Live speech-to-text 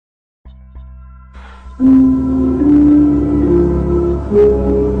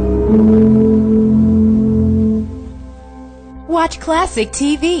Watch classic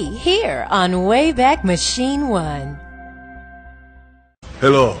TV here on Wayback Machine 1.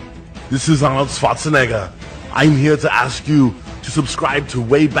 Hello, this is Arnold Schwarzenegger. I'm here to ask you to subscribe to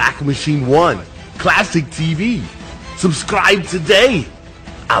Wayback Machine 1, classic TV. Subscribe today.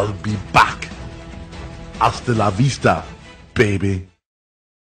 I'll be back. Hasta la vista, baby.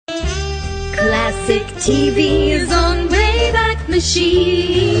 Classic TV is on Wayback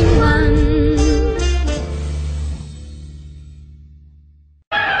Machine 1.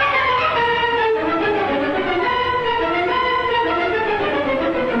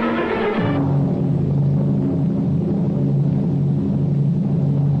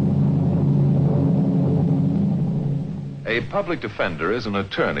 A public defender is an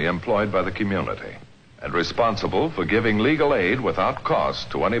attorney employed by the community and responsible for giving legal aid without cost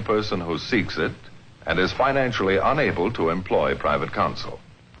to any person who seeks it and is financially unable to employ private counsel.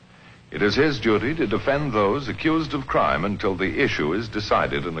 It is his duty to defend those accused of crime until the issue is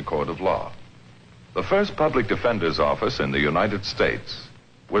decided in the court of law. The first public defender's office in the United States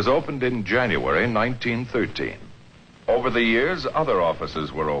was opened in January 1913. Over the years, other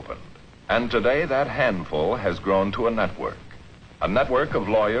offices were opened. And today, that handful has grown to a network of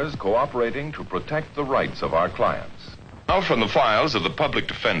lawyers cooperating to protect the rights of our clients. Now, from the files of the public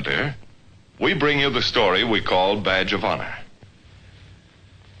defender, we bring you the story we call Badge of Honor.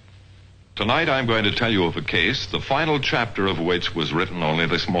 Tonight, I'm going to tell you of a case, the final chapter of which was written only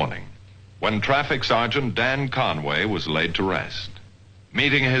this morning, when Traffic Sergeant Dan Conway was laid to rest,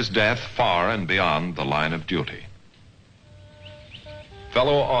 meeting his death far and beyond the line of duty.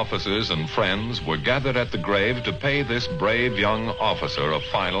 Fellow officers and friends were gathered at the grave to pay this brave young officer a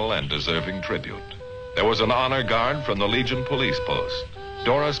final and deserving tribute. There was an honor guard from the Legion Police Post,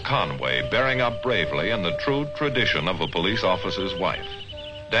 Doris Conway bearing up bravely in the true tradition of a police officer's wife,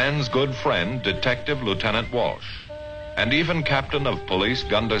 Dan's good friend, Detective Lieutenant Walsh, and even Captain of Police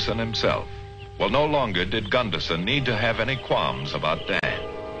Gunderson himself. Well, no longer did Gunderson need to have any qualms about Dan.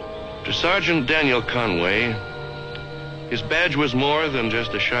 To Sergeant Daniel Conway, his badge was more than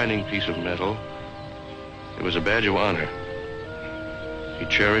just a shining piece of metal. It was a badge of honor. He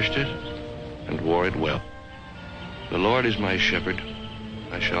cherished it and wore it well. The Lord is my shepherd,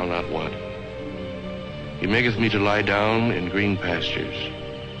 I shall not want. He maketh me to lie down in green pastures.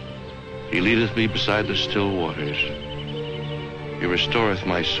 He leadeth me beside the still waters. He restoreth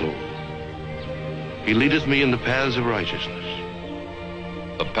my soul. He leadeth me in the paths of righteousness.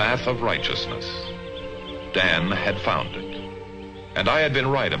 The path of righteousness. Dan had found it. And I had been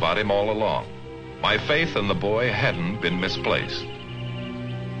right about him all along. My faith in the boy hadn't been misplaced.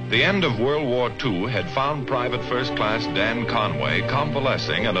 The end of World War II had found Private First Class Dan Conway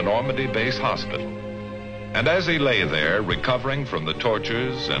convalescing in a Normandy base hospital. And as he lay there, recovering from the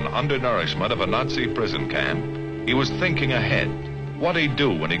tortures and undernourishment of a Nazi prison camp, he was thinking ahead, what he'd do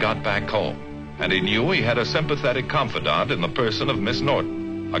when he got back home. And he knew he had a sympathetic confidant in the person of Miss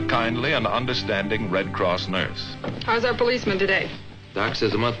Norton, a kindly and understanding Red Cross nurse. How's our policeman today? Doc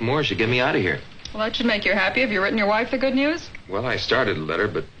says a month more should get me out of here. Well, that should make you happy. Have you written your wife the good news? Well, I started a letter,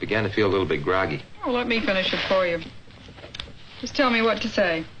 but began to feel a little bit groggy. Oh, let me finish it for you. Just tell me what to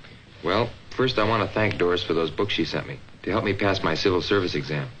say. Well, first I want to thank Doris for those books she sent me to help me pass my civil service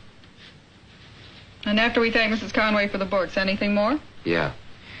exam. And after we thank Mrs. Conway for the books, anything more? Yeah.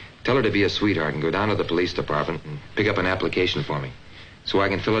 Tell her to be a sweetheart and go down to the police department and pick up an application for me, so I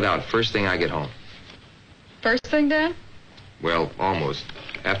can fill it out first thing I get home. First thing, Dan? Well, almost.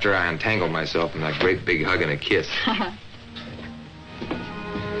 After I untangle myself from that great big hug and a kiss.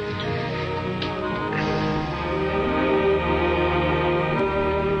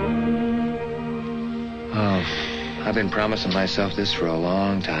 Oh, I've been promising myself this for a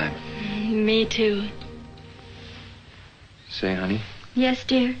long time. Me too. Say, honey, Yes,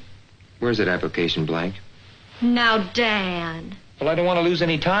 dear? where's that application blank? Now, Dan. Well, I don't want to lose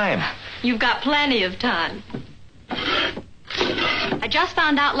any time. You've got plenty of time. I just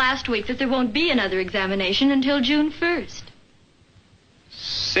found out last week that there won't be another examination until June 1st.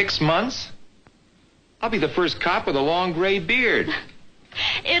 6 months? I'll be the first cop with a long gray beard.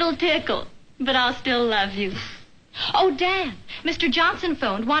 It'll tickle, but I'll still love you. Oh, Dan, Mr. Johnson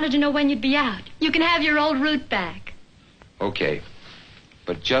phoned, wanted to know when you'd be out. You can have your old route back. Okay,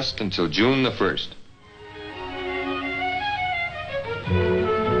 but just until June the 1st.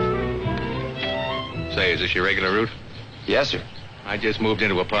 Say, is this your regular route? Yes, sir. I just moved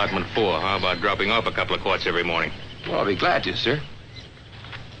into apartment 4. How about dropping off a couple of quarts every morning? Well, I'll be glad to, sir.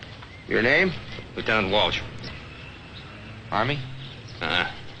 Your name? Lieutenant Walsh. Army?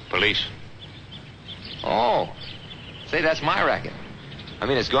 Police. Oh. Say, that's my racket. I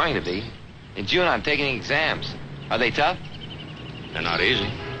mean, it's going to be. In June, I'm taking exams. Are they tough? They're not easy.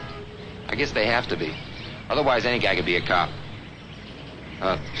 I guess they have to be. Otherwise, any guy could be a cop.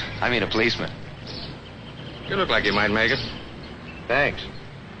 I mean a policeman. You look like you might make it. Thanks.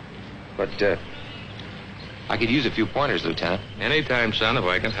 But, I could use a few pointers, Lieutenant. Anytime, son, if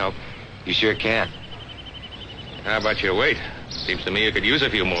I can help. You sure can. How about your weight? Seems to me you could use a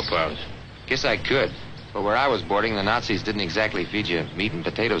few more pounds. Guess I could. But where I was boarding, the Nazis didn't exactly feed you meat and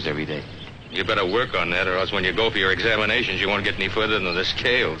potatoes every day. You better work on that, or else when you go for your examinations, you won't get any further than the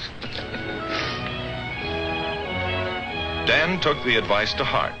scales. Dan took the advice to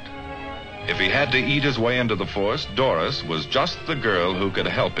heart. If he had to eat his way into the force, Doris was just the girl who could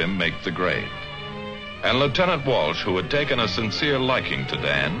help him make the grade. And Lieutenant Walsh, who had taken a sincere liking to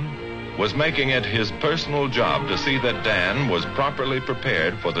Dan, was making it his personal job to see that Dan was properly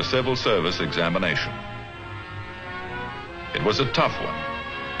prepared for the civil service examination. It was a tough one,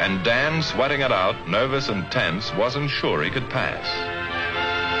 and Dan, sweating it out, nervous and tense, wasn't sure he could pass.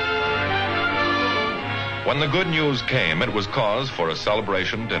 When the good news came, it was cause for a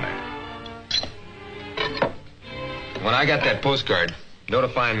celebration dinner. When I got that postcard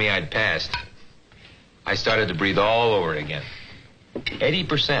notifying me I'd passed, I started to breathe all over again.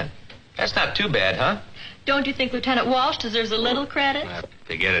 80%. That's not too bad, huh? Don't you think Lieutenant Walsh deserves a little credit?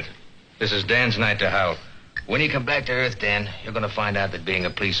 Forget it. This is Dan's night to howl. When you come back to Earth, Dan, you're going to find out that being a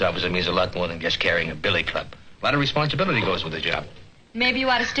police officer means a lot more than just carrying a billy club. A lot of responsibility goes with the job. Maybe you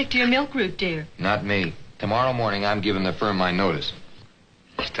ought to stick to your milk route, dear. Not me. Tomorrow morning, I'm giving the firm my notice.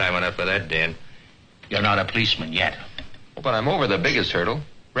 It's time enough for that, Dan. You're not a policeman yet. But I'm over the biggest hurdle.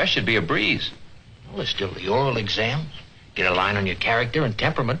 Rest should be a breeze. Well, there's still the oral exam. Get a line on your character and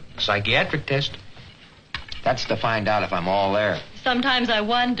temperament. A psychiatric test. That's to find out if I'm all there. Sometimes I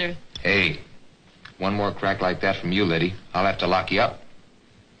wonder. Hey, one more crack like that from you, Liddy, I'll have to lock you up.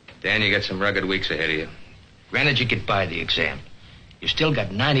 Dan, you got some rugged weeks ahead of you. Granted, you get by the exam. You still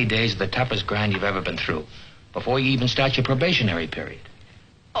got 90 days of the toughest grind you've ever been through before you even start your probationary period.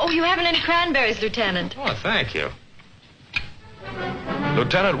 Oh, you haven't any cranberries, Lieutenant. Oh, thank you.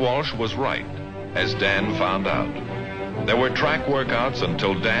 Lieutenant Walsh was right, as Dan found out. There were track workouts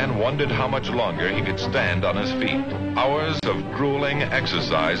until Dan wondered how much longer he could stand on his feet. Hours of grueling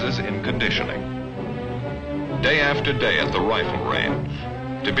exercises in conditioning. Day after day at the rifle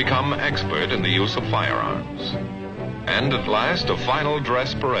range to become expert in the use of firearms. And at last, a final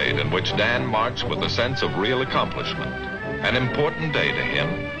dress parade in which Dan marched with a sense of real accomplishment. An important day to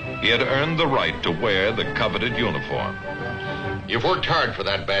him. He had earned the right to wear the coveted uniform. You've worked hard for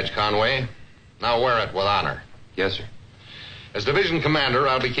that badge, Conway. Now wear it with honor. Yes, sir. As division commander,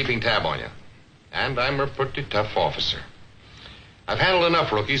 I'll be keeping tab on you. And I'm a pretty tough officer. I've handled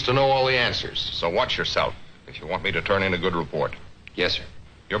enough rookies to know all the answers. So watch yourself if you want me to turn in a good report. Yes, sir.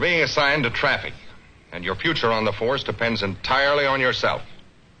 You're being assigned to traffic, and your future on the force depends entirely on yourself.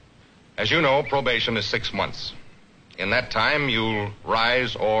 As you know, probation is 6 months. In that time, you'll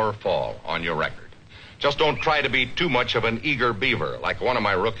rise or fall on your record. Just don't try to be too much of an eager beaver, like one of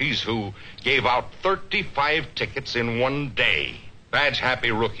my rookies who gave out 35 tickets in one day.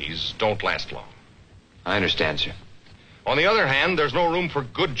 Badge-happy rookies don't last long. I understand, sir. On the other hand, there's no room for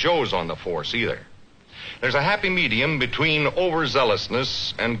good Joes on the force either. There's a happy medium between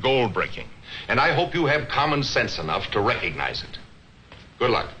overzealousness and gold-breaking. And I hope you have common sense enough to recognize it. Good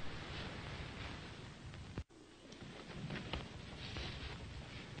luck.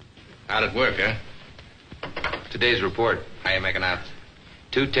 How'd it work, huh? Today's report. How you making out?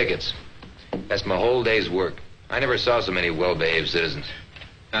 2 tickets. That's my whole day's work. I never saw so many well-behaved citizens.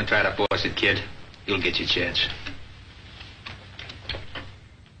 Don't try to force it, kid. You'll get your chance.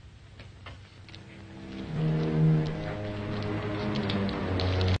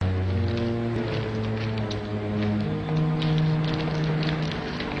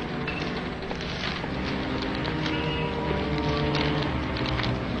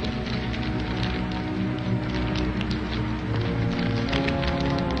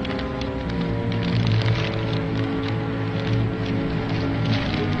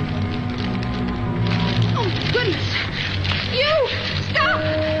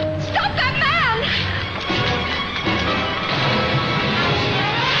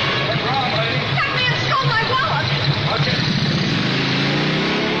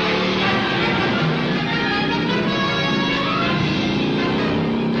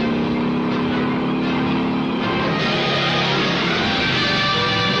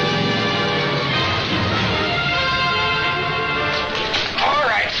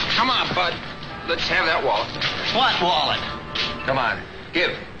 Let's have that wallet. What wallet? Come on,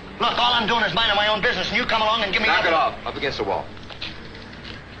 give. Look, all I'm doing is minding my own business, and you come along and give me... Knock it off. Up against the wall.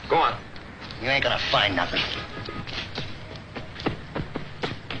 Go on. You ain't gonna find nothing.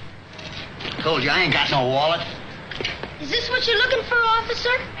 Told you I ain't got no wallet. Is this what you're looking for, officer?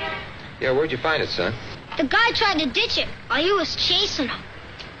 Yeah, where'd you find it, son? The guy tried to ditch it while you was chasing him.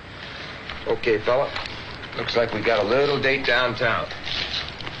 Okay, fella. Looks like we got a little date downtown.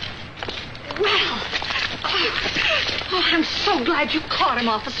 Well, oh, I'm so glad you caught him,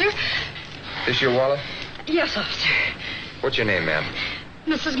 officer. This your wallet? Yes, officer. What's your name, ma'am?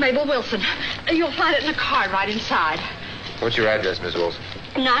 Mrs. Mabel Wilson. You'll find it in a card right inside. What's your address, Miss Wilson?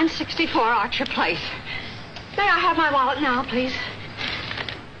 964 Archer Place. May I have my wallet now, please?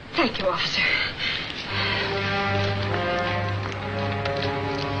 Thank you, officer.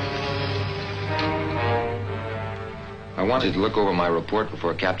 I want you to look over my report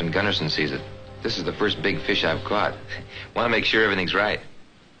before Captain Gunderson sees it. This is the first big fish I've caught. Want to make sure everything's right.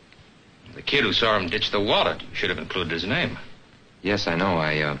 The kid who saw him ditch the wallet. You should have included his name. Yes, I know.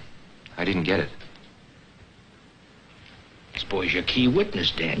 I didn't get it. This boy's your key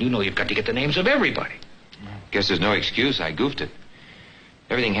witness, Dan. You know you've got to get the names of everybody. Guess there's no excuse. I goofed it.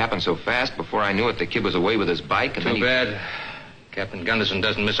 Everything happened so fast. Before I knew it, the kid was away with his bike, and then Too bad. Captain Gunderson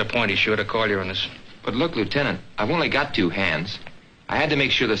doesn't miss a point. He's sure to call you on this. But look, Lieutenant, I've only got 2 hands. I had to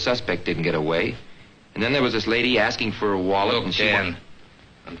make sure the suspect didn't get away. And then there was this lady asking for a wallet. Look, and she Dan,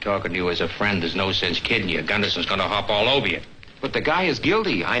 I'm talking to you as a friend. There's no sense kidding you. Gunderson's going to hop all over you. But the guy is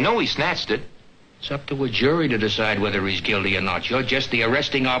guilty. I know he snatched it. It's up to a jury to decide whether he's guilty or not. You're just the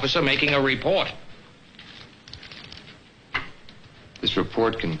arresting officer making a report. This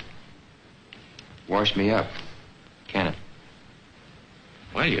report can wash me up, can it?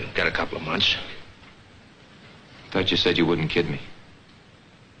 Well, you got a couple of months. Thought you said you wouldn't kid me.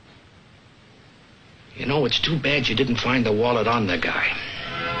 You know, it's too bad you didn't find the wallet on the guy.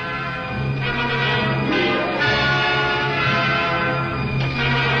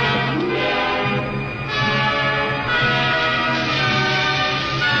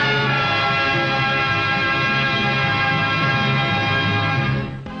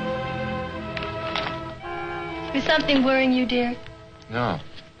 Is something worrying you, dear? No.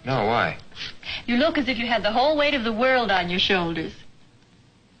 No, why? You look as if you had the whole weight of the world on your shoulders.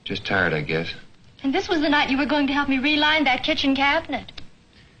 Just tired, I guess. And this was the night you were going to help me reline that kitchen cabinet.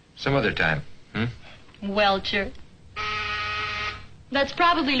 Some other time, Welcher. That's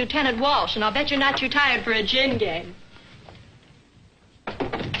probably Lieutenant Walsh, and I'll bet you're not too tired for a gin game.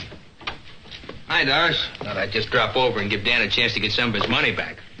 Hi, Doris. Thought I'd just drop over and give Dan a chance to get some of his money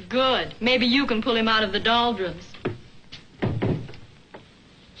back. Good. Maybe you can pull him out of the doldrums.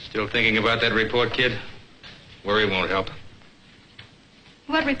 Still thinking about that report, kid? Worry won't help.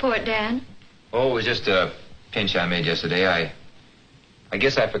 What report, Dan? Oh, it was just a pinch I made yesterday. I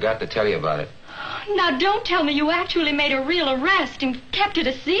guess I forgot to tell you about it. Now, don't tell me you actually made a real arrest and kept it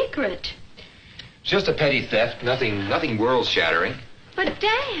a secret. It's just a petty theft. Nothing world-shattering. But,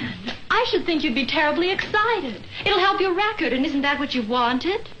 Dan, I should think you'd be terribly excited. It'll help your record, and isn't that what you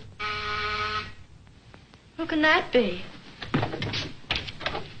wanted? Who can that be?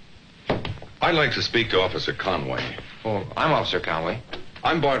 I'd like to speak to Officer Conway. Oh, I'm Officer Conway.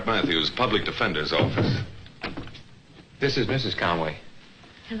 I'm Bart Matthews, Public Defender's Office. This is Mrs. Conway.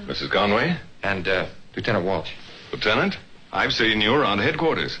 Hello. Mrs. Conway? And, Lieutenant Walsh. Lieutenant, I've seen you around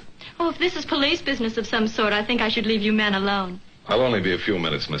headquarters. Oh, if this is police business of some sort, I think I should leave you men alone. I'll only be a few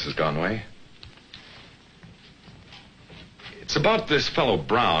minutes, Mrs. Conway. It's about this fellow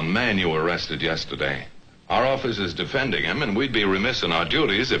Brown, man you arrested yesterday. Our office is defending him, and we'd be remiss in our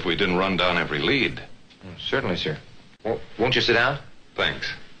duties if we didn't run down every lead. Certainly, sir. Well, won't you sit down?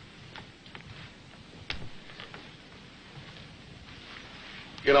 Thanks.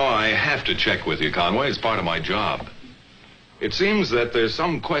 You know, I have to check with you, Conway. It's part of my job. It seems that there's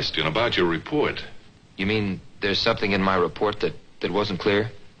some question about your report. You mean there's something in my report that wasn't clear?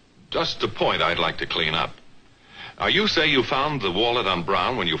 Just a point I'd like to clean up. Now, you say you found the wallet on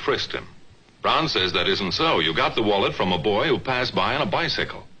Brown when you frisked him. Brown says that isn't so. You got the wallet from a boy who passed by on a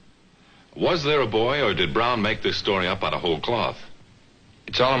bicycle. Was there a boy, or did Brown make this story up out of whole cloth?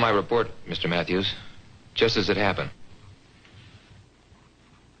 It's all in my report, Mr. Matthews. Just as it happened.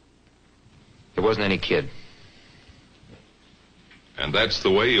 There wasn't any kid. And that's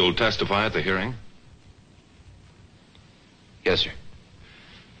the way you'll testify at the hearing? Yes, sir.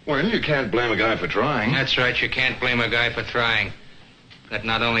 Well, you can't blame a guy for trying. That's right. You can't blame a guy for trying. That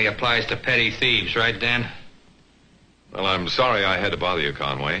not only applies to petty thieves, right, Dan? Well, I'm sorry I had to bother you,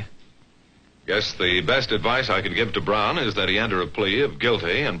 Conway. Guess the best advice I could give to Brown is that he enter a plea of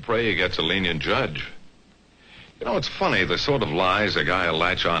guilty and pray he gets a lenient judge. You know, it's funny, the sort of lies a guy will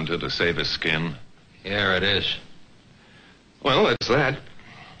latch onto to save his skin. Yeah, it is. Well, that's that.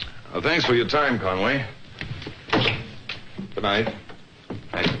 Thanks for your time, Conway. Good night.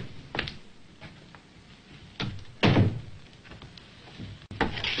 I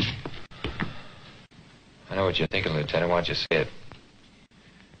know what you're thinking, Lieutenant. Why don't you say it? I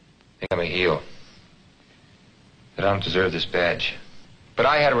think I'm a heel. That I don't deserve this badge. But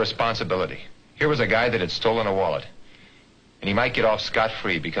I had a responsibility. Here was a guy that had stolen a wallet. And he might get off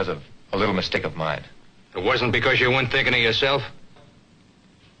scot-free because of a little mistake of mine. It wasn't because you weren't thinking of yourself?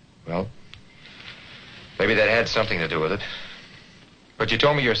 Well, maybe that had something to do with it. But you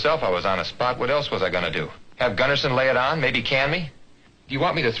told me yourself I was on a spot. What else was I going to do? Have Gunderson lay it on? Maybe can me? Do you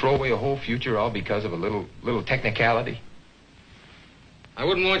want me to throw away a whole future all because of a little technicality? I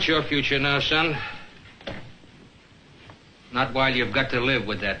wouldn't want your future now, son. Not while you've got to live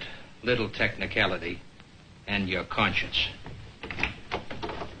with that little technicality and your conscience.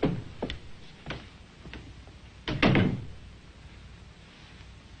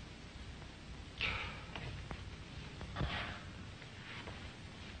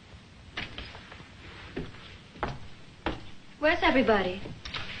 Where's everybody?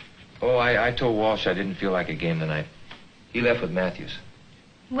 Oh, I told Walsh I didn't feel like a game tonight. He left with Matthews.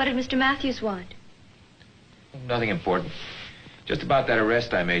 What did Mr. Matthews want? Nothing important. Just about that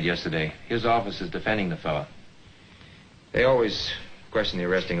arrest I made yesterday. His office is defending the fellow. They always question the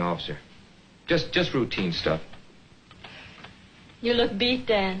arresting officer. Just routine stuff. You look beat,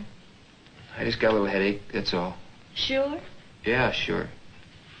 Dan. I just got a little headache, that's all. Sure? Yeah, sure.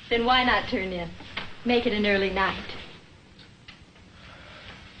 Then why not turn in? Make it an early night.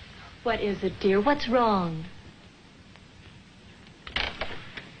 What is it, dear? What's wrong?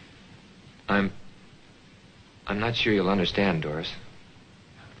 I'm not sure you'll understand, Doris.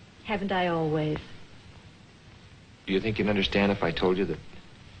 Haven't I always? Do you think you'd understand if I told you that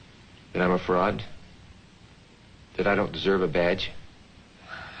I'm a fraud? That I don't deserve a badge?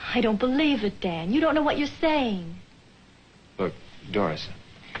 I don't believe it, Dan. You don't know what you're saying. Look, Doris,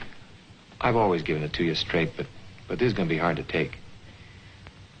 I've always given it to you straight, but this is going to be hard to take.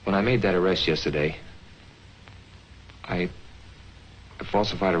 When I made that arrest yesterday, I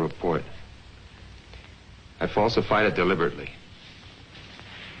falsified a report. I falsified it deliberately.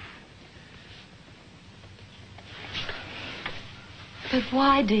 But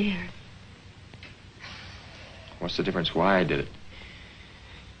why, dear? What's the difference why I did it?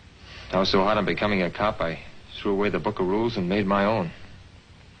 I was so hot on becoming a cop, I threw away the book of rules and made my own.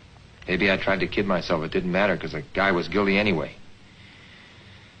 Maybe I tried to kid myself. It didn't matter because the guy was guilty anyway.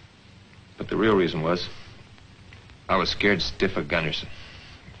 But the real reason was I was scared stiff of Gunderson.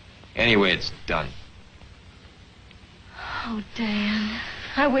 Anyway, it's done. Oh, Dan,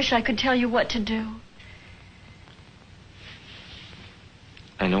 I wish I could tell you what to do.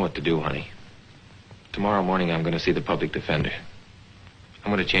 I know what to do, honey. Tomorrow morning, I'm going to see the public defender.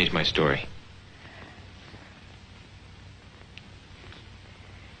 I'm going to change my story.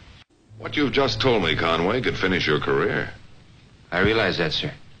 What you've just told me, Conway, could finish your career. I realize that,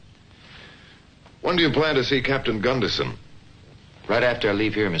 sir. When do you plan to see Captain Gunderson? Right after I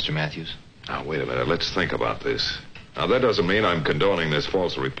leave here, Mr. Matthews. Now, wait a minute. Let's think about this. Now, that doesn't mean I'm condoning this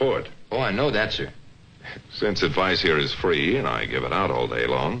false report. Oh, I know that, sir. Since advice here is free, and I give it out all day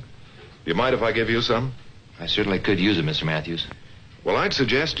long, do you mind if I give you some? I certainly could use it, Mr. Matthews. Well, I'd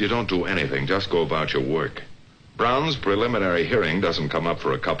suggest you don't do anything. Just go about your work. Brown's preliminary hearing doesn't come up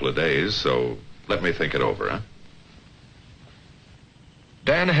for a couple of days, so let me think it over, huh?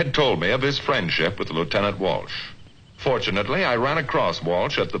 Dan had told me of his friendship with Lieutenant Walsh. Fortunately, I ran across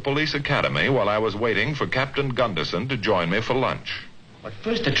Walsh at the police academy while I was waiting for Captain Gunderson to join me for lunch. What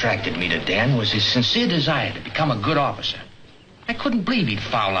first attracted me to Dan was his sincere desire to become a good officer. I couldn't believe he'd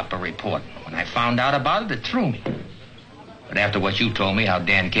foul up a report. When I found out about it, it threw me. But after what you told me, how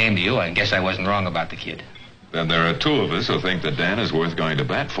Dan came to you, I guess I wasn't wrong about the kid. Then there are two of us who think that Dan is worth going to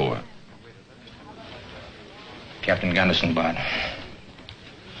bat for. Captain Gunderson, Bart.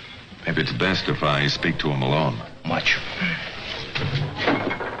 Maybe it's best if I speak to him alone. Much.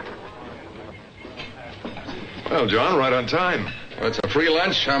 Well, John, right on time. Well, it's a free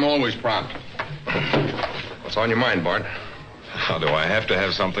lunch. I'm always prompt. What's on your mind, Bart? How do I have to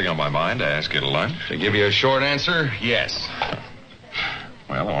have something on my mind to ask you to lunch? To give you a short answer, yes.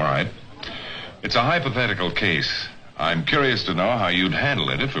 Well, all right. It's a hypothetical case. I'm curious to know how you'd handle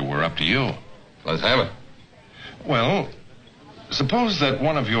it if it were up to you. Let's have it. Well, suppose that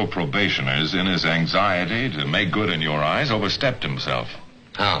one of your probationers, in his anxiety to make good in your eyes, overstepped himself.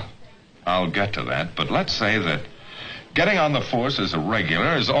 How? I'll get to that, but let's say that getting on the force as a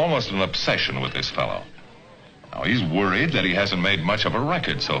regular is almost an obsession with this fellow. Now, he's worried that he hasn't made much of a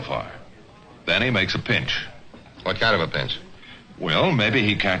record so far. Then he makes a pinch. What kind of a pinch? Well, maybe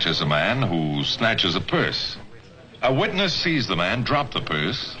he catches a man who snatches a purse. A witness sees the man drop the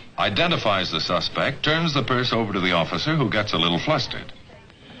purse, identifies the suspect, turns the purse over to the officer, who gets a little flustered.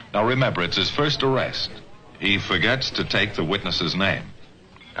 Now, remember, it's his first arrest. He forgets to take the witness's name.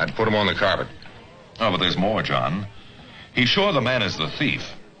 I'd put him on the carpet. Oh, but there's more, John. He's sure the man is the thief,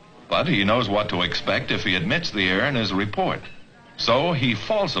 but he knows what to expect if he admits the error in his report. So he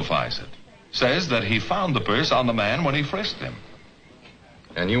falsifies it. Says that he found the purse on the man when he frisked him.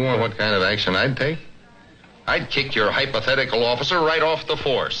 And you want what kind of action I'd take? I'd kick your hypothetical officer right off the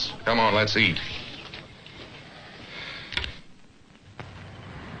force. Come on, let's eat.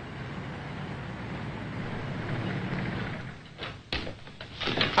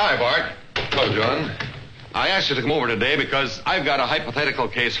 Hi, Bart. Hello, John. I asked you to come over today because I've got a hypothetical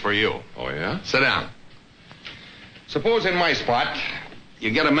case for you. Oh, yeah? Sit down. Suppose in my spot, you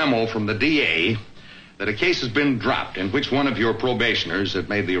get a memo from the DA that a case has been dropped in which one of your probationers had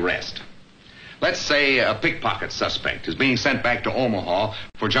made the arrest. Let's say a pickpocket suspect is being sent back to Omaha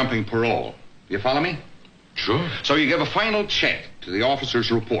for jumping parole. You follow me? Sure. So you give a final check to the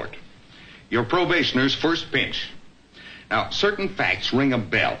officer's report. Your probationer's first pinch. Now, certain facts ring a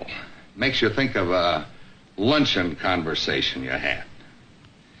bell. Makes you think of a luncheon conversation you had.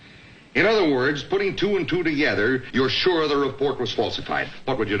 In other words, putting two and two together, you're sure the report was falsified.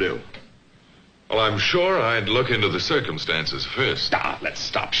 What would you do? Well, I'm sure I'd look into the circumstances first. Let's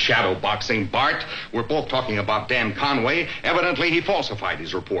stop shadowboxing, Bart. We're both talking about Dan Conway. Evidently, he falsified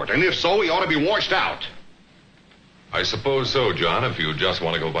his report. And if so, he ought to be washed out. I suppose so, John, if you just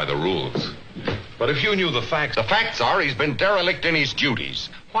want to go by the rules. But if you knew the facts... The facts are he's been derelict in his duties.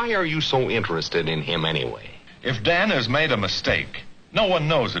 Why are you so interested in him anyway? If Dan has made a mistake, no one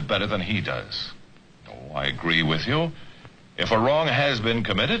knows it better than he does. Oh, I agree with you. If a wrong has been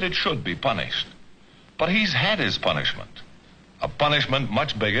committed, it should be punished. But he's had his punishment. A punishment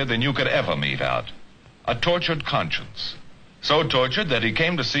much bigger than you could ever mete out. A tortured conscience. So tortured that he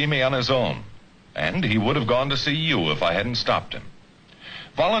came to see me on his own. And he would have gone to see you if I hadn't stopped him.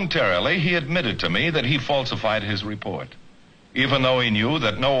 Voluntarily, he admitted to me that he falsified his report, even though he knew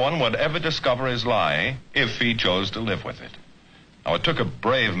that no one would ever discover his lie if he chose to live with it. Now, it took a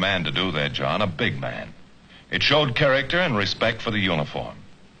brave man to do that, John, a big man. It showed character and respect for the uniform.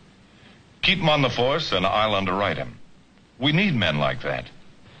 Keep him on the force, and I'll underwrite him. We need men like that.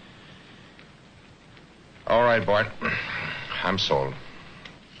 All right, Bart. I'm sold.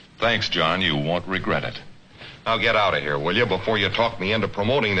 Thanks, John. You won't regret it. Now get out of here, will you, before you talk me into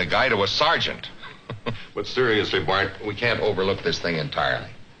promoting the guy to a sergeant. But seriously, Bart, we can't overlook this thing entirely.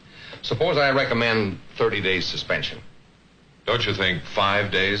 Suppose I recommend 30 days suspension. Don't you think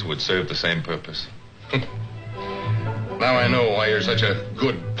 5 days would serve the same purpose? Now I know why you're such a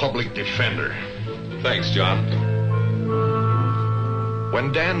good public defender. Thanks, John.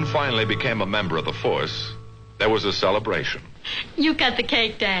 When Dan finally became a member of the force, there was a celebration. You cut the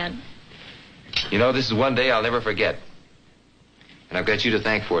cake, Dan. You know, this is one day I'll never forget. And I've got you to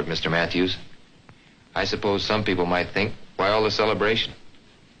thank for it, Mr. Matthews. I suppose some people might think, why all the celebration?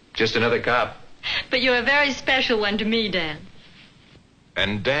 Just another cop. But you're a very special one to me, Dan.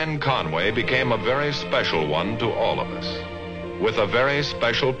 And Dan Conway became a very special one to all of us, with a very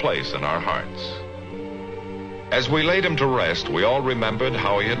special place in our hearts. As we laid him to rest, we all remembered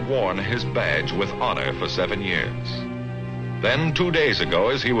how he had worn his badge with honor for 7 years. Then, 2 days ago,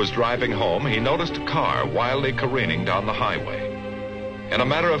 as he was driving home, he noticed a car wildly careening down the highway. In a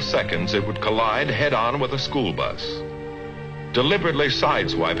matter of seconds, it would collide head-on with a school bus. Deliberately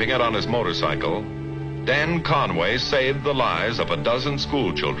sideswiping it on his motorcycle, Dan Conway saved the lives of a dozen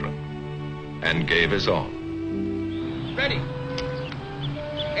school children and gave his own. Ready.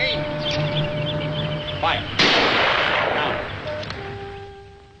 Aim. Fire. Now.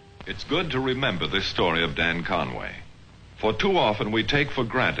 It's good to remember this story of Dan Conway, for too often we take for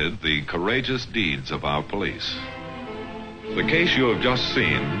granted the courageous deeds of our police. The case you have just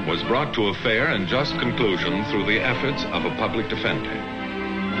seen was brought to a fair and just conclusion through the efforts of a public defender.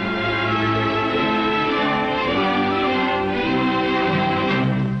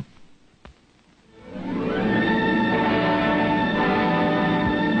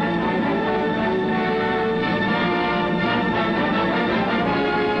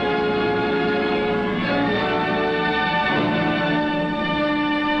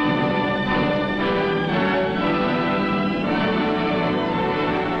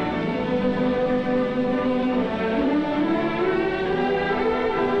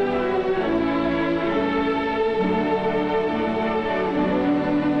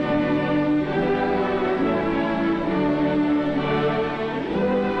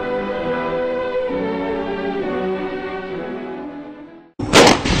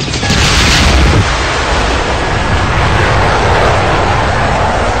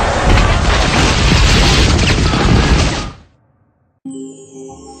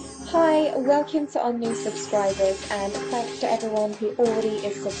 Hi, welcome to our new subscribers, and thanks to everyone who already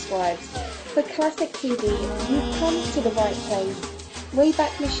is subscribed. For classic TV, you've come to the right place.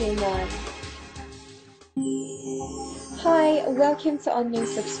 Wayback Machine 1. Hi, welcome to our new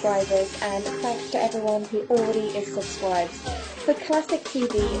subscribers, and thanks to everyone who already is subscribed. For classic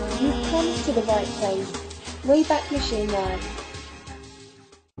TV, you've come to the right place. Wayback Machine 1.